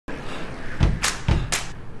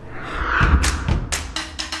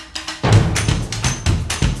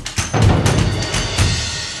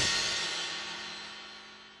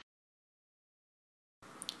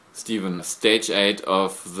Stephen, stage 8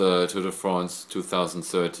 of the Tour de France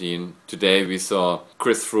 2013. Today we saw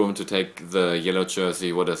Chris Froome to take the yellow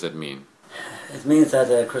jersey. What does that mean? It means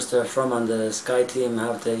that Christopher Froome and the Sky team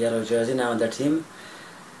have the yellow jersey now in their team,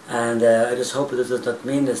 and I just hope it does not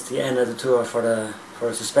mean it's the end of the tour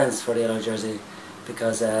for suspense for the yellow jersey,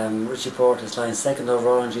 because Richie Porte is lying second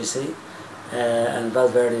overall in GC and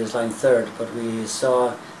Valverde is lying third, but we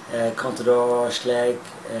saw Contador, Schleck,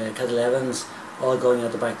 Cadel Evans all going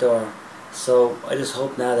out the back door. So I just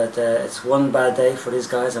hope now that it's one bad day for these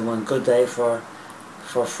guys and one good day for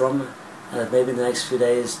Froome, and that maybe in the next few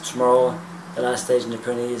days, tomorrow, the last stage in the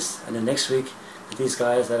Pyrenees, and then next week, that these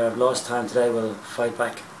guys that have lost time today will fight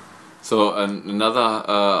back. So another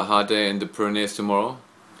hard day in the Pyrenees tomorrow?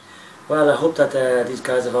 Well, I hope that these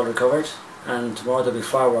guys have all recovered, and tomorrow there'll be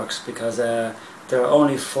fireworks, because there are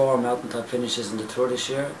only 4 mountaintop finishes in the Tour this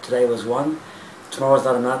year. Today was one. Tomorrow's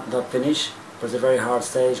not a mountaintop finish, but it's a very hard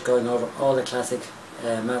stage going over all the classic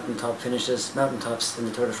mountaintop finishes, mountaintops in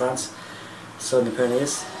the Tour de France, so in the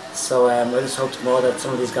Pyrenees. So I just hope tomorrow that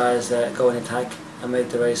some of these guys go in attack and make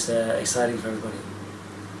the race exciting for everybody.